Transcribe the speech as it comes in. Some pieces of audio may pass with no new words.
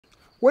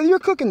Whether you're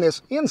cooking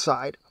this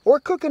inside or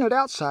cooking it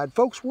outside,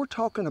 folks, we're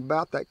talking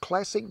about that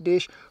classic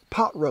dish,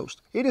 pot roast.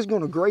 It is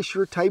going to grace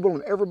your table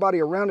and everybody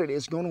around it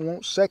is going to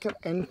want second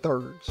and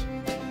thirds.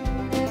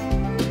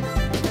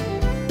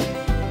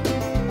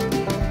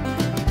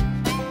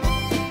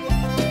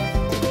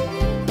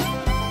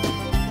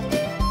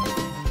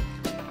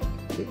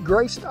 It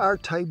graced our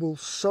table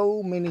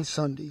so many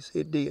Sundays,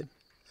 it did.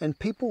 And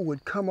people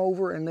would come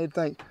over and they'd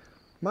think,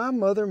 my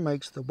mother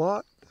makes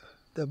the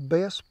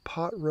best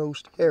pot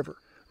roast ever.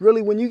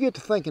 Really, when you get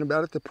to thinking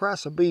about it, the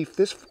price of beef,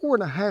 this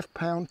 4.5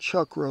 pound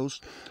chuck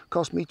roast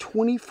cost me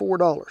 $24,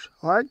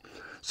 all right?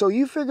 So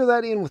you figure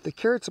that in with the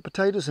carrots, the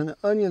potatoes, and the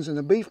onions, and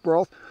the beef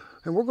broth,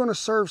 and we're gonna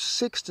serve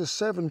 6 to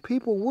 7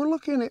 people. We're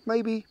looking at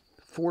maybe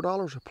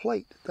 $4 a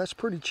plate. That's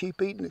pretty cheap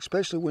eating,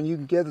 especially when you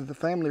can gather the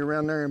family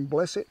around there and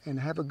bless it and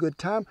have a good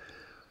time.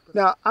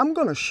 Now, I'm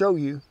gonna show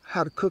you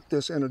how to cook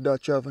this in a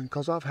Dutch oven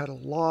because I've had a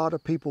lot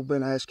of people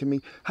been asking me,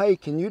 hey,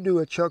 can you do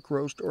a chuck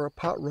roast or a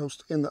pot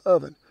roast in the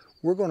oven?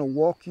 We're going to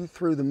walk you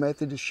through the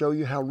method to show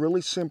you how really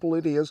simple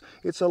it is.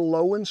 It's a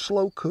low and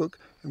slow cook,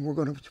 and we're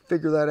going to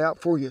figure that out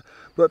for you.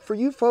 But for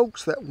you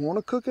folks that want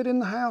to cook it in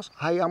the house,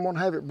 hey, I'm going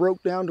to have it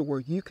broke down to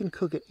where you can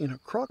cook it in a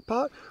crock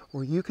pot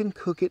or you can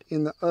cook it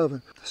in the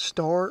oven. The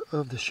star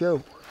of the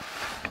show.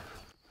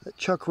 That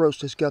chuck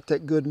roast has got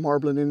that good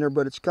marbling in there,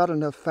 but it's got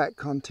enough fat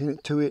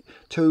content to it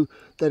too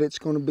that it's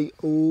going to be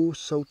oh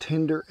so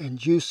tender and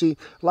juicy.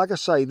 Like I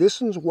say,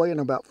 this one's weighing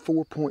about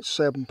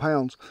 4.7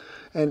 pounds.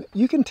 And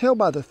you can tell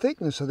by the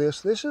thickness of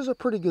this is a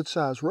pretty good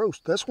size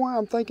roast. That's why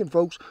I'm thinking,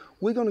 folks,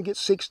 we're going to get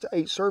 6 to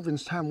 8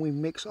 servings time we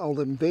mix all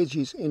them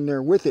veggies in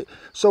there with it.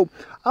 So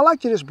I like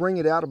to just bring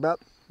it out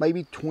about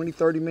maybe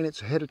 20-30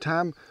 minutes ahead of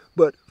time,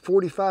 but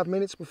 45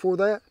 minutes before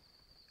that,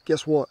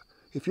 guess what?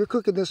 If you're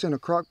cooking this in a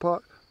crock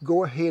pot,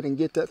 go ahead and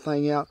get that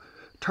thing out,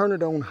 turn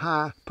it on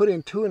high, put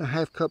in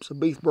 2.5 cups of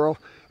beef broth,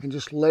 and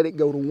just let it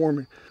go to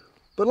warming.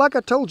 But like I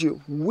told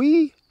you,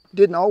 we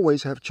didn't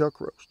always have chuck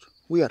roast.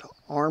 We had an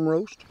arm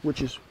roast,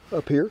 which is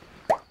up here.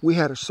 We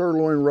had a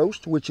sirloin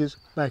roast, which is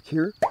back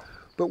here.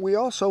 But we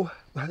also,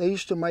 they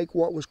used to make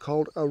what was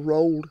called a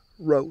rolled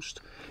roast.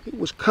 It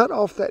was cut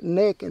off that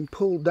neck and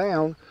pulled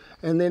down,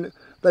 and then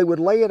they would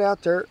lay it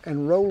out there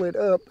and roll it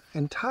up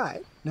and tie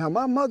it. Now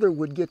my mother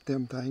would get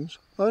them things,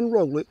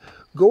 unroll it,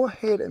 go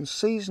ahead and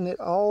season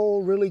it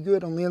all really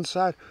good on the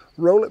inside,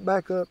 roll it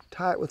back up,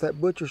 tie it with that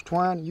butcher's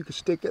twine. You could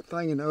stick that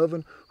thing in the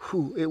oven.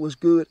 Whew, it was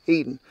good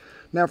eating.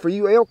 Now for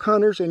you elk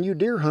hunters and you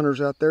deer hunters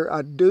out there,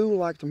 I do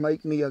like to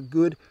make me a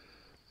good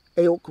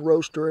elk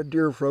roast or a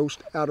deer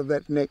roast out of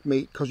that neck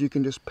meat because you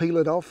can just peel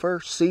it off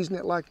first, season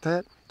it like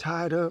that,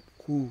 tie it up.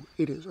 Ooh,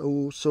 it is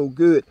oh so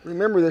good.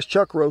 Remember, this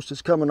chuck roast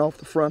is coming off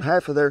the front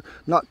half of there.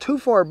 Not too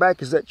far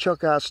back is that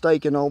chuck eye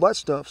steak and all that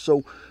stuff.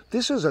 So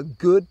this is a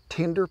good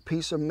tender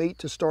piece of meat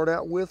to start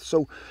out with.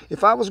 So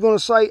if I was going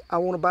to say I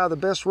want to buy the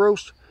best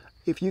roast,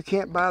 if you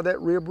can't buy that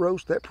rib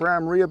roast, that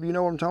prime rib, you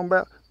know what I'm talking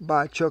about,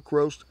 buy a chuck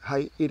roast.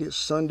 Hey, it is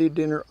Sunday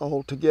dinner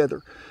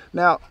altogether.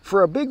 Now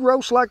for a big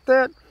roast like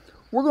that,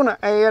 we're going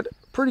to add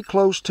pretty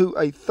close to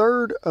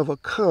 1/3 of a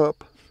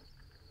cup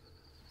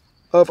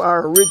of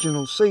our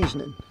original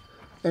seasoning.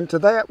 And to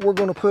that, we're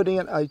going to put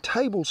in a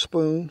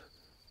tablespoon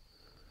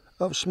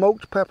of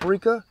smoked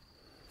paprika,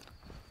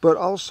 but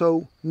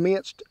also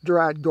minced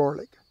dried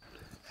garlic.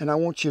 And I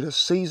want you to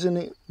season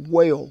it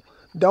well.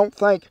 Don't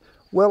think,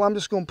 well, I'm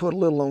just going to put a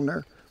little on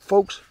there.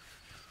 Folks,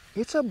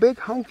 it's a big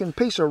honking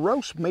piece of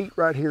roast meat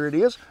right here it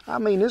is. I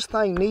mean, this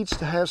thing needs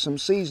to have some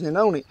seasoning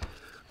on it.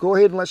 Go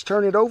ahead and let's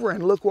turn it over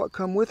and look what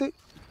come with it.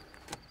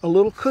 A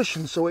little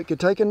cushion so it could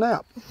take a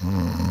nap.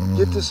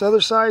 Get this other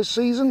side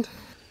seasoned.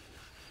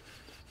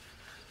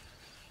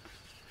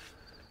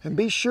 And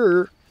be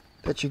sure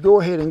that you go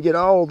ahead and get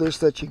all this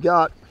that you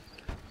got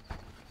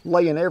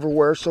laying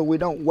everywhere so we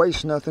don't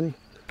waste nothing.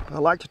 I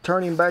like to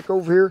turn him back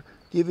over here,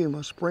 give him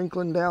a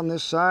sprinkling down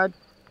this side.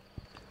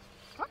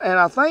 And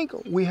I think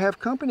we have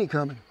company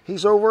coming.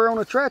 He's over on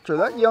a tractor.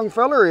 That young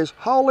feller is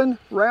hauling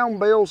round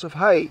bales of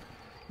hay,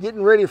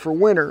 getting ready for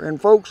winter.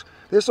 And folks,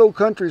 this old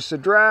country is so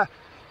dry,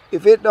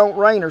 if it don't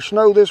rain or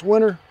snow this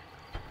winter,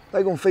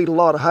 they're gonna feed a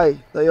lot of hay.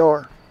 They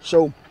are.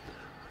 So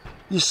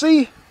you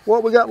see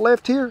what we got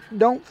left here?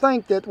 Don't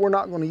think that we're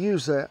not going to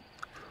use that.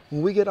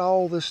 When we get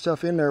all this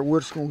stuff in there, we're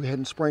just going to go ahead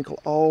and sprinkle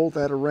all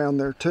that around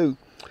there too.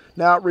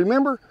 Now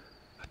remember,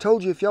 I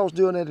told you if y'all was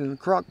doing it in a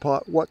crock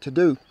pot, what to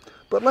do.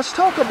 But let's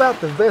talk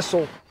about the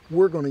vessel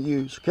we're going to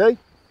use, okay?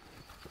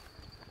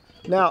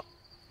 Now,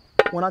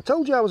 when I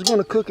told you I was going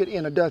to cook it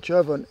in a Dutch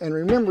oven, and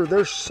remember,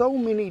 there's so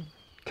many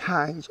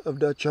kinds of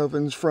Dutch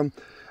ovens, from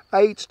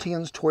 8s,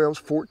 10s,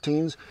 12s,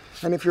 14s,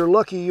 and if you're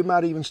lucky, you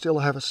might even still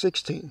have a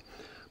 16.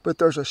 But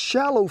there's a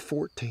shallow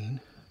 14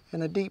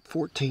 and a deep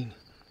 14.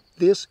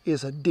 This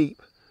is a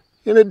deep.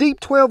 In a deep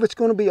 12, it's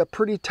going to be a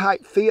pretty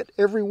tight fit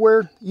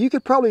everywhere. You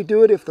could probably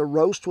do it if the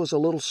roast was a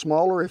little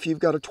smaller. If you've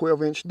got a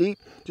 12-inch deep,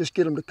 just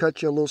get them to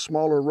cut you a little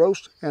smaller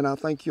roast, and I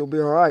think you'll be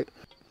all right.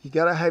 You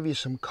got to have you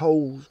some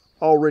coals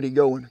already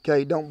going,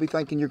 okay? Don't be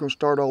thinking you're going to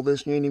start all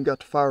this and you ain't even got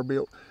the fire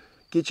built.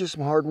 Get you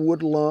some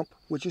hardwood lump,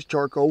 which is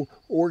charcoal,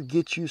 or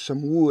get you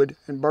some wood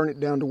and burn it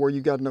down to where you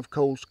got enough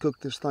coals to cook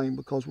this thing,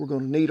 because we're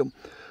going to need them.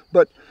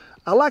 But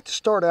I like to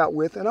start out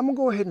with, and I'm going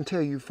to go ahead and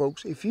tell you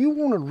folks, if you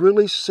want to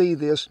really see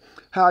this,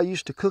 how I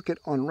used to cook it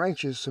on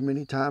ranches so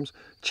many times,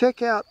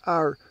 check out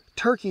our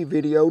turkey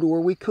video to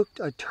where we cooked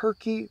a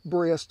turkey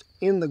breast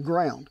in the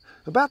ground.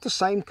 About the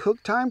same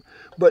cook time,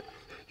 but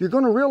you're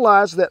going to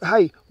realize that,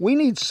 hey, we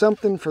need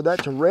something for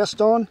that to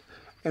rest on.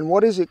 And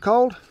what is it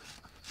called?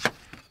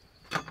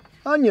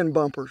 Onion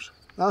bumpers.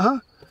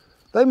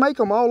 They make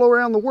them all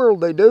around the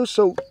world, they do.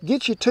 So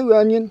get you 2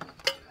 onion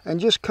and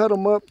just cut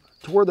them up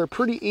to where they're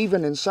pretty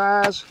even in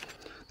size.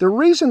 The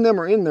reason them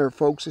are in there,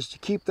 folks, is to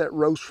keep that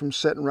roast from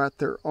setting right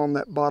there on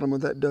that bottom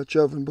of that Dutch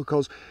oven,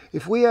 because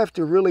if we have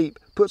to really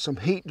put some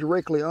heat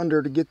directly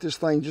under to get this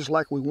thing just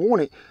like we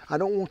want it, I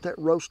don't want that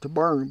roast to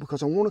burn,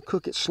 because I want to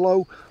cook it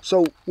slow.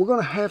 So we're going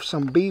to have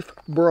some beef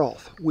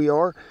broth, we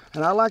are,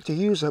 and I like to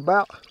use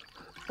about,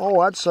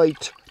 I'd say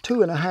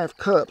 2.5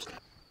 cups.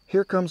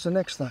 Here comes the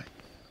next thing.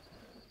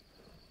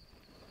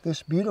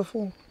 This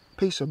beautiful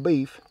piece of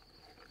beef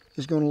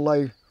is going to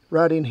lay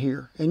right in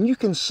here. And you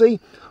can see,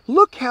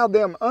 look how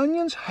them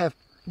onions have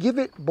give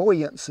it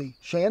buoyancy,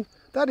 Shan.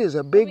 That is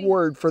a big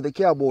word for the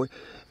cowboy.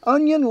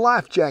 Onion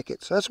life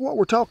jackets, that's what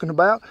we're talking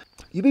about.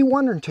 You be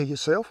wondering to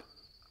yourself,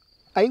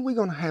 ain't we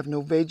gonna have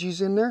no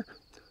veggies in there?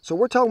 So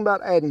we're talking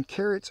about adding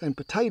carrots and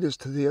potatoes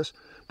to this,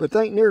 but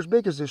they ain't near as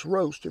big as this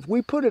roast. If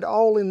we put it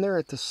all in there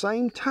at the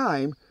same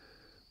time,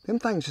 them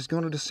things is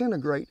gonna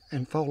disintegrate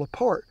and fall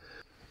apart.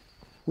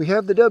 We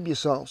have the W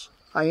sauce.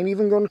 I ain't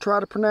even gonna try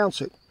to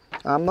pronounce it.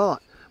 I'm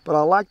not. But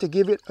I like to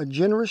give it a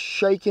generous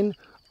shaking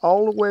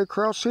all the way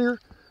across here,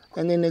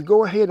 and then they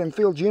go ahead and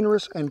feel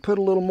generous and put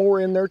a little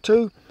more in there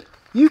too.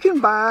 You can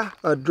buy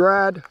a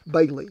dried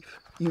bay leaf,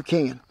 you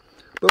can.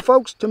 But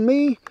folks, to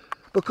me,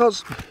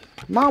 because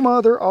my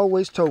mother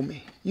always told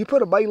me, you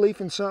put a bay leaf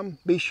in something,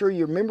 be sure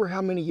you remember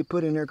how many you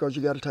put in there, because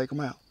you got to take them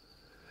out.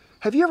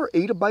 Have you ever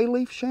eat a bay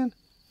leaf, Shan?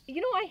 You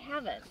know, I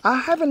haven't. I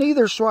haven't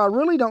either, so I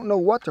really don't know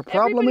what the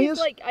problem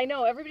is. I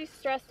know, everybody's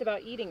stressed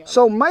about eating them.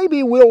 So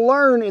maybe we'll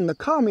learn in the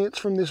comments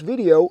from this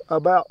video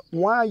about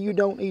why you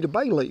don't eat a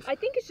bay leaf. I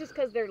think it's just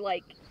because they're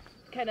like,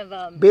 kind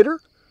of...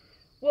 bitter?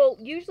 Well,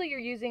 usually you're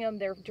using them,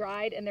 they're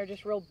dried, and they're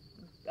just real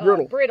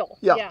brittle.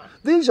 Yeah.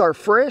 These are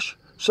fresh,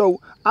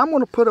 so I'm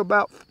going to put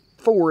about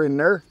 4 in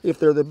there, if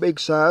they're the big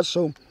size.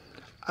 So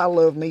I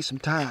love me some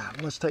thyme.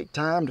 Let's take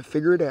time to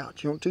figure it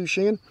out. You want to,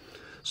 Shan?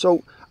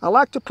 So I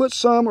like to put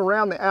some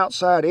around the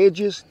outside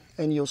edges,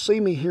 and you'll see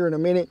me here in a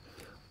minute.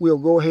 We'll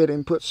go ahead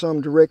and put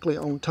some directly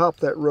on top of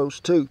that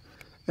roast too.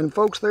 And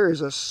folks, there is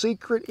a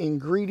secret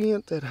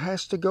ingredient that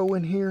has to go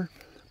in here,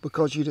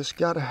 because you just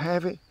got to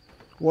have it.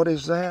 What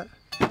is that?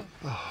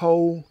 A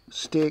whole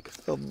stick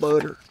of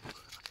butter.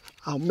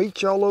 I'll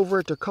meet y'all over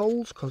at the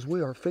coals, because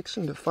we are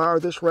fixing to fire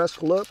this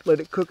rascal up, let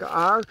it cook an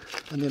hour,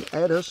 and then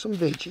add us some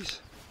veggies.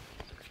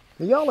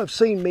 Now, y'all have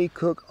seen me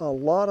cook a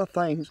lot of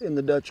things in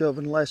the Dutch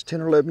oven the last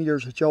 10 or 11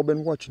 years that y'all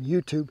been watching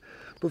YouTube.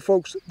 But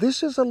folks,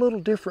 this is a little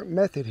different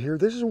method here.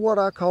 This is what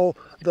I call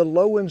the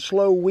low and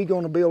slow. We're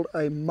going to build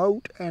a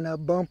moat and a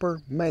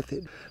bumper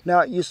method.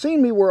 Now, you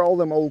seen me where all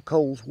them old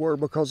coals were,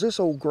 because this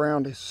old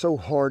ground is so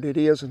hard it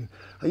is. And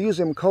I use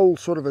them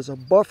coals sort of as a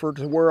buffer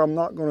to where I'm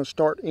not going to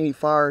start any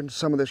fire in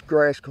some of this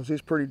grass, because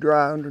it's pretty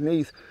dry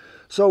underneath.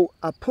 So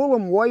I pull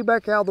them way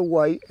back out of the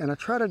way, and I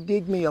try to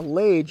dig me a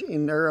ledge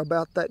in there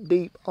about that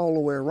deep all the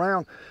way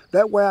around.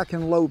 That way I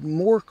can load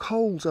more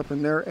coals up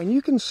in there, and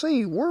you can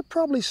see we're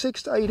probably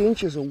 6 to 8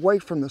 inches away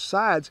from the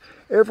sides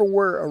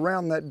everywhere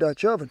around that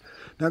Dutch oven.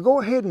 Now go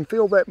ahead and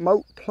fill that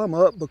moat plumb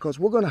up, because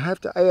we're going to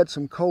have to add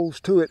some coals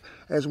to it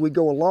as we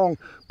go along.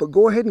 But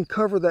go ahead and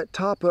cover that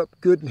top up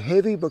good and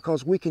heavy,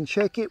 because we can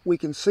check it, we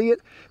can see it.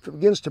 If it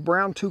begins to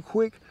brown too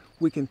quick,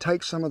 we can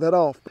take some of that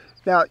off.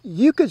 Now,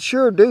 you could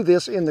sure do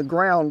this in the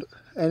ground,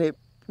 and it's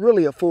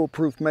really a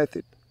foolproof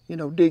method. You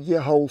know, dig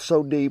your hole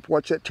so deep,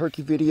 watch that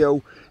turkey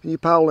video, and you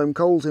pile them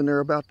coals in there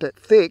about that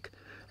thick,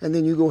 and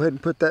then you go ahead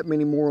and put that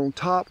many more on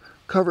top,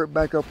 cover it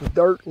back up with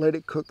dirt, let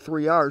it cook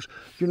 3 hours.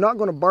 You're not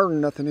going to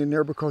burn nothing in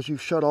there, because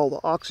you've shut all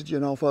the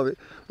oxygen off of it.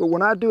 But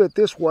when I do it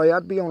this way,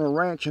 I'd be on a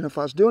ranch, and if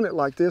I was doing it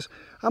like this,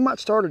 I might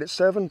start it at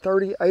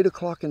 7:30, 8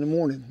 o'clock in the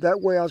morning.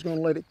 That way I was going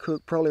to let it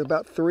cook probably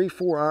about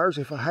 3-4 hours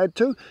if I had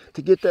to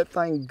get that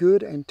thing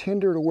good and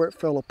tender to where it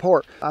fell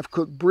apart. I've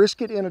cooked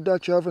brisket in a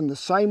Dutch oven the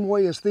same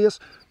way as this.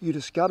 You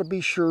just got to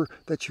be sure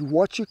that you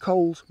watch your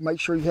coals, make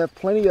sure you have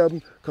plenty of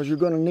them, because you're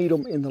going to need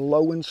them in the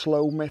low and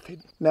slow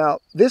method. Now,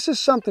 this is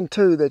something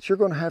too that you're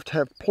going to have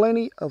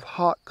plenty of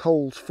hot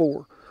coals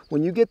for.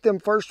 When you get them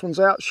first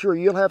ones out, sure,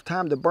 you'll have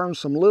time to burn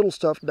some little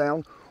stuff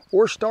down,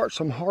 or start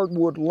some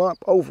hardwood lump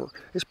over.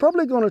 It's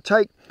probably going to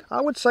take,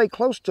 I would say,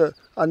 close to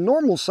a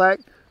normal sack,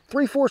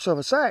 3/4 of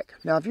a sack.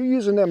 Now, if you're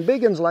using them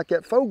big ones like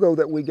that Fogo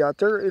that we got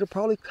there, it'll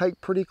probably take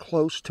pretty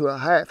close to a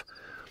half.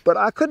 But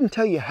I couldn't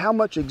tell you how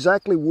much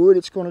exactly wood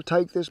it's going to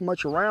take this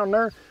much around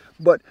there.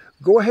 But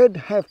go ahead and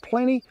have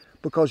plenty,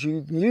 because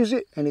you can use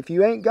it, and if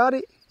you ain't got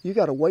it, you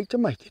got to wait to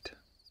make it.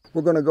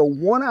 We're going to go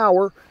 1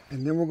 hour,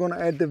 and then we're going to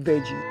add the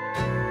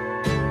veggie.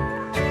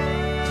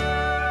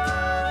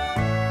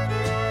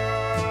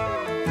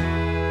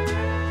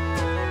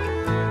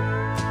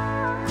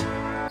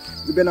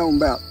 We've been on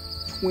about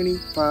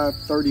 25,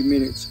 30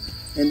 minutes.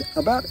 And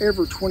about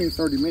every 20 or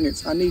 30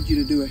 minutes, I need you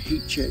to do a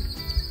heat check.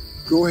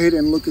 Go ahead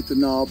and look at the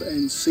knob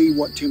and see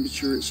what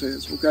temperature it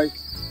says, okay?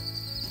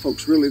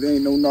 Folks, really, there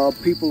ain't no knob.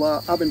 People,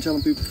 I've been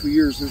telling people for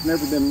years, there's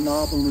never been a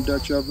knob on a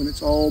Dutch oven.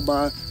 It's all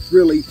by,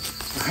 really,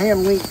 a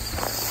hand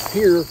length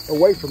here,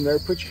 away from there.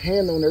 Put your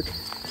hand on there.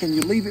 Can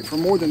you leave it for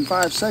more than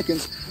 5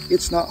 seconds?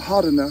 It's not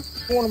hot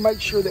enough. We want to make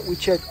sure that we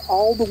check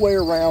all the way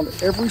around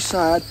every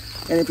side.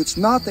 And if it's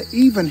not the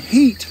even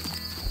heat,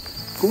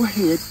 go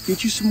ahead,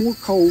 get you some more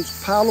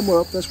coals, pile them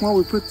up. That's why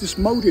we put this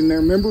mold in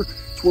there, remember?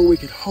 It's where we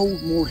could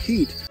hold more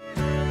heat.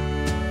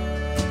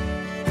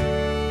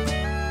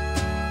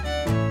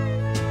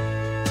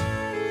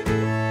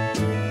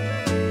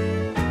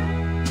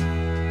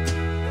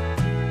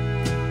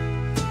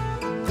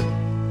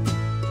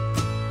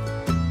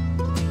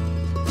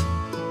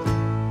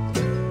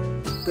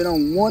 Been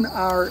on 1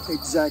 hour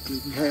exactly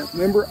we have.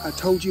 Remember, I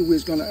told you we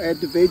was gonna add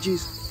the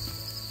veggies?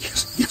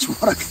 Guess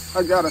what?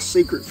 I got a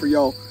secret for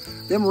y'all.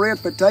 Them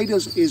red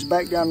potatoes is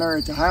back down there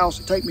at the house.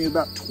 It take me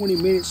about 20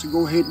 minutes to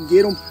go ahead and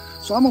get them.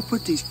 So I'm gonna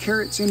put these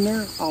carrots in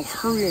there. I'll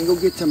hurry and go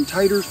get them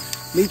taters.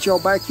 Meet y'all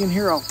back in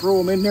here. I'll throw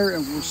them in there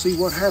and we'll see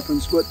what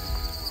happens. But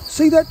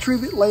see that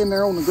trivet laying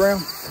there on the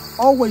ground?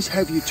 Always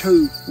have you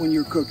two when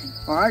you're cooking,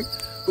 all right?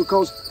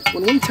 Because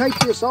when we take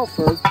this off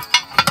there,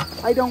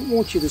 I don't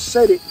want you to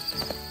set it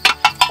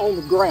on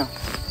the ground,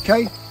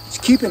 okay? It's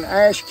keeping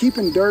ash,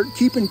 keeping dirt,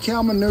 keeping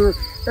cow manure,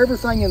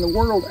 everything in the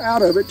world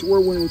out of it to where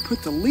when we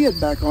put the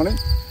lid back on it,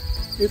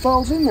 it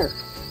falls in there.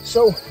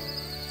 So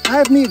I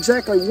have me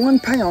exactly 1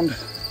 pound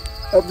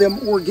of them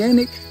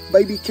organic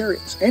baby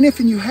carrots. And if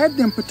you had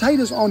them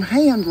potatoes on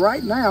hand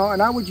right now,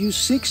 and I would use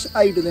 6,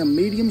 8 of them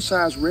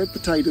medium-sized red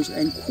potatoes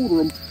and quarter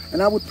them,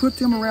 and I would put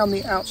them around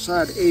the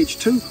outside edge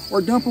too, or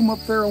dump them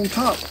up there on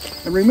top.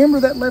 And remember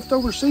that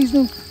leftover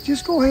seasoning?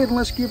 Just go ahead and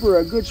let's give her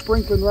a good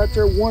sprinkling right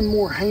there, 1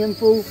 more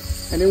handful,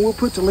 and then we'll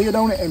put the lid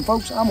on it. And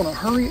folks, I'm gonna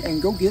hurry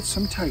and go get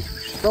some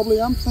taters.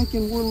 Probably, I'm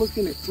thinking we're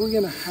looking at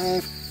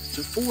 3.5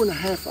 to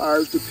 4.5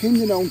 hours,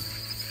 depending on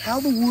how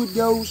the wood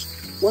goes,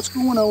 what's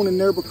going on in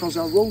there, because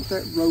I want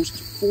that roast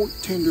fork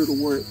tender to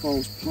where it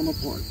falls plumb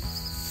apart.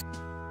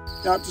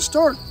 Now to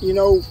start, you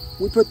know,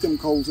 we put them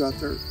coals out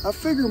there. I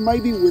figure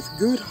maybe with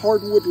good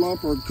hardwood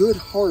lump or good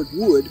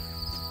hardwood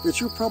that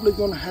you're probably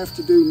going to have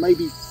to do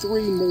maybe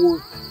 3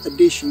 more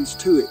additions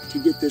to it to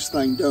get this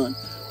thing done.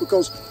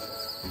 Because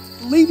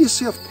leave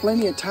yourself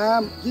plenty of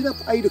time. Get up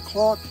 8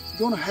 o'clock. You're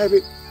going to have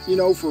it, you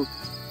know, for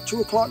 2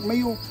 o'clock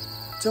meal,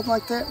 stuff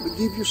like that. But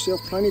give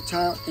yourself plenty of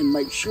time and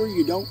make sure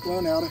you don't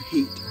run out of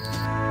heat.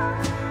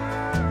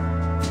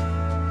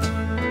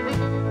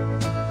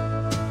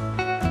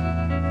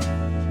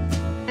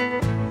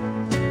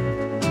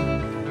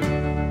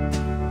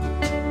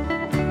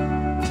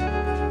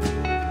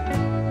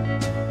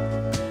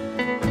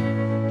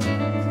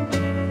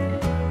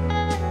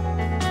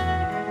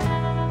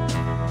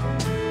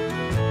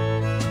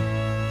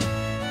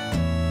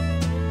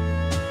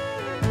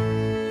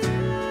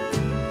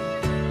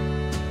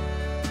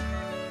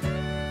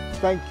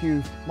 Thank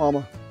you,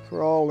 Mama,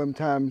 for all them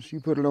times you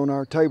put it on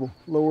our table.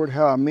 Lord,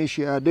 how I miss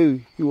you, I do.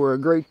 You were a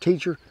great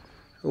teacher.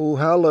 Oh,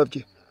 how I loved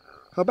you.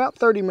 About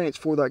 30 minutes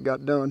before that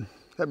got done,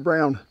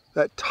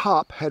 that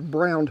top had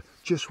browned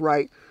just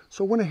right,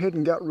 so I went ahead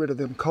and got rid of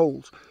them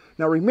coals.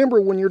 Now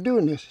remember, when you're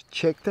doing this,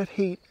 check that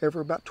heat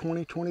every about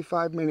 20,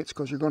 25 minutes,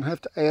 because you're going to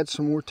have to add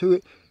some more to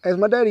it. As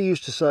my daddy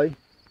used to say,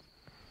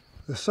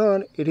 the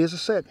sun, it is a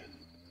setting.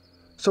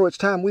 So it's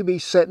time we be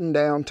sitting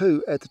down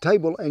too at the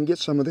table and get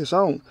some of this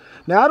on.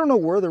 Now I don't know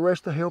where the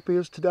rest of the help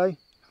is today.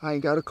 I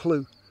ain't got a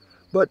clue.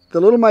 But the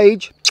little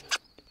mage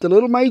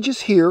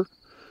is here.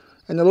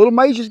 And the little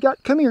mage has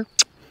got, come here.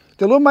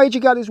 The little mage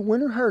got his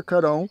winter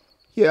haircut on.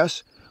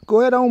 Yes.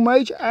 Go ahead on,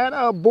 mage.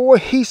 And boy,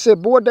 he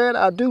said, boy, Dad,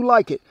 I do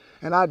like it.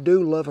 And I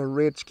do love a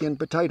red-skinned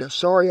potato.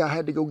 Sorry I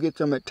had to go get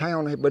them at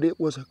town, but it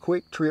was a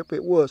quick trip.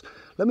 It was.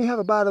 Let me have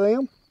a bite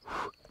of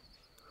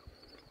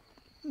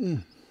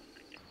them.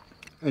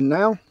 And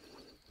now,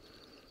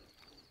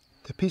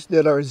 the piece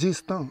de la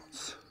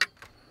resistance,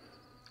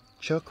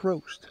 chuck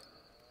roast.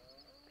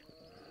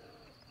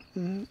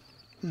 Wow,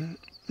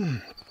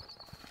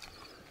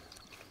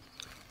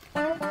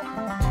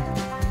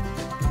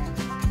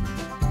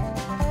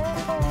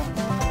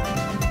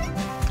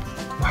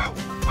 wow.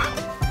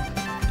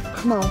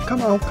 Come on,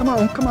 come on, come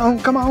on, come on,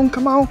 come on,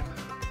 come on.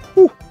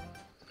 Whew.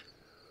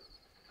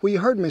 Well, you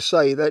heard me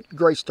say that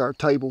graced our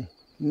table.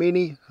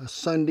 Many a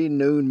Sunday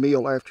noon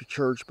meal after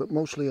church, but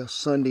mostly a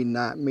Sunday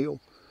night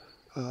meal.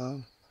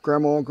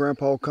 Grandma and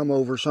Grandpa come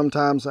over,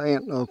 sometimes the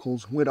aunt and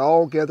uncles. We'd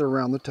all gather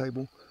around the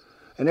table,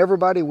 and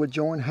everybody would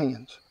join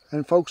hands.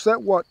 And folks,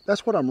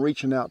 that's what I'm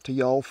reaching out to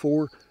y'all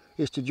for,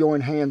 is to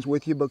join hands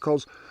with you,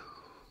 because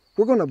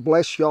we're going to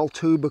bless y'all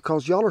too,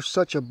 because y'all are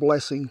such a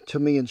blessing to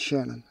me and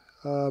Shannon.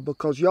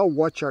 Because y'all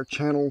watch our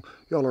channel.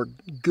 Y'all are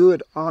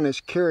good,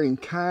 honest, caring,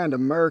 kind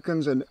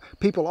Americans and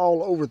people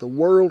all over the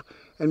world.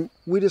 And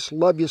we just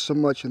love you so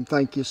much and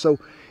thank you. So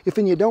if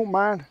you don't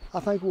mind, I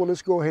think we'll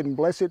just go ahead and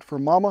bless it for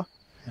Mama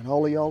and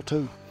all of y'all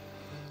too.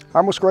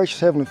 Our most gracious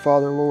Heavenly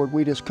Father, Lord,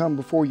 we just come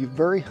before you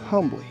very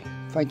humbly,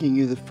 thanking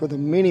you for the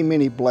many,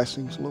 many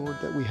blessings, Lord,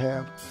 that we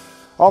have.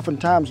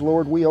 Oftentimes,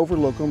 Lord, we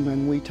overlook them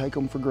and we take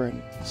them for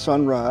granted. The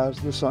sunrise,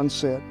 the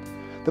sunset,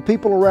 the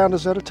people around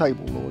us at a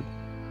table, Lord.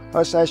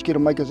 I just ask you to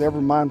make us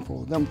ever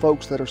mindful of them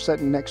folks that are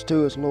sitting next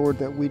to us, Lord,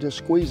 that we just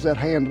squeeze that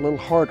hand a little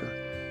harder.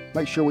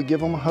 Make sure we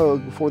give them a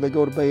hug before they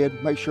go to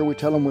bed. Make sure we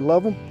tell them we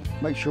love them.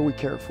 Make sure we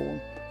care for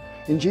them.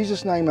 In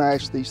Jesus' name I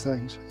ask these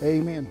things.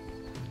 Amen.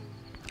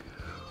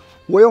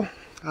 Well,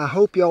 I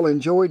hope y'all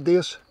enjoyed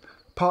this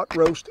pot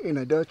roast in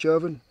a Dutch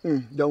oven.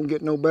 Don't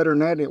get no better than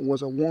that. It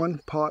was a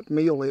one-pot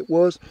meal, it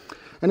was.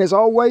 And as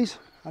always,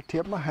 I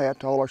tip my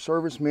hat to all our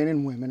servicemen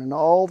and women and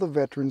all the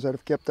veterans that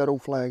have kept that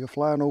old flag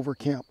flying over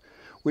camp.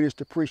 We just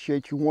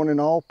appreciate you one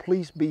and all.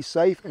 Please be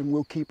safe, and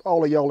we'll keep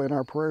all of y'all in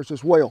our prayers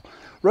as well.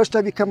 Rest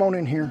of you, come on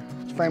in here.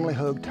 It's family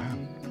hug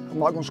time. I'm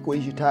not going to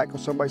squeeze you tight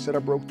because somebody said I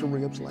broke the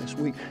ribs last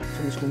week. So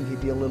I'm just going to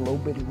give you a little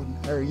old bitty one.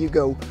 There you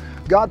go.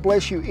 God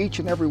bless you each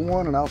and every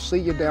one, and I'll see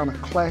you down a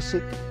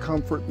classic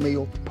comfort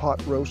meal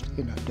pot roast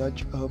in a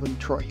Dutch oven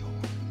trail.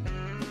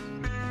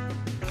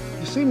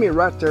 You see me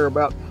right there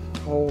about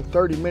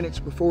 30 minutes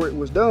before it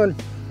was done.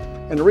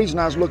 And the reason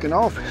I was looking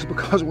off is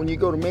because when you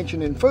go to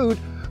mentioning food,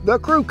 the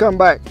crew come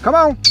back. Come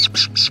on.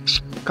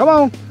 Come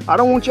on. I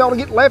don't want y'all to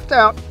get left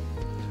out.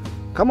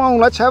 Come on,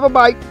 let's have a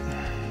bite.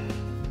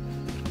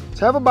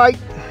 Have a bite.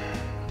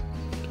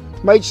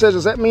 Mage says,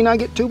 does that mean I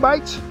get 2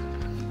 bites?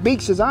 Beak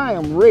says, I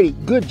am ready.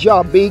 Good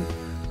job, Beak.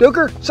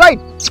 Duker, say.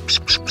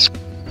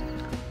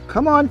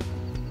 Come on.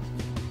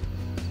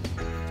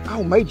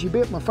 Oh, Mage, you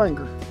bit my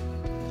finger.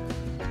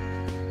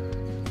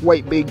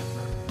 Wait, Big.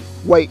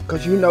 Wait,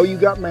 because you know you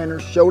got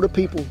manners. Show the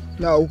people.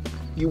 No,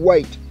 you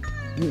wait.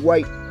 You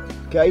wait.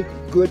 Okay?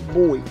 Good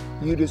boy.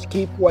 You just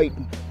keep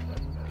waiting.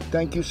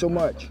 Thank you so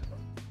much.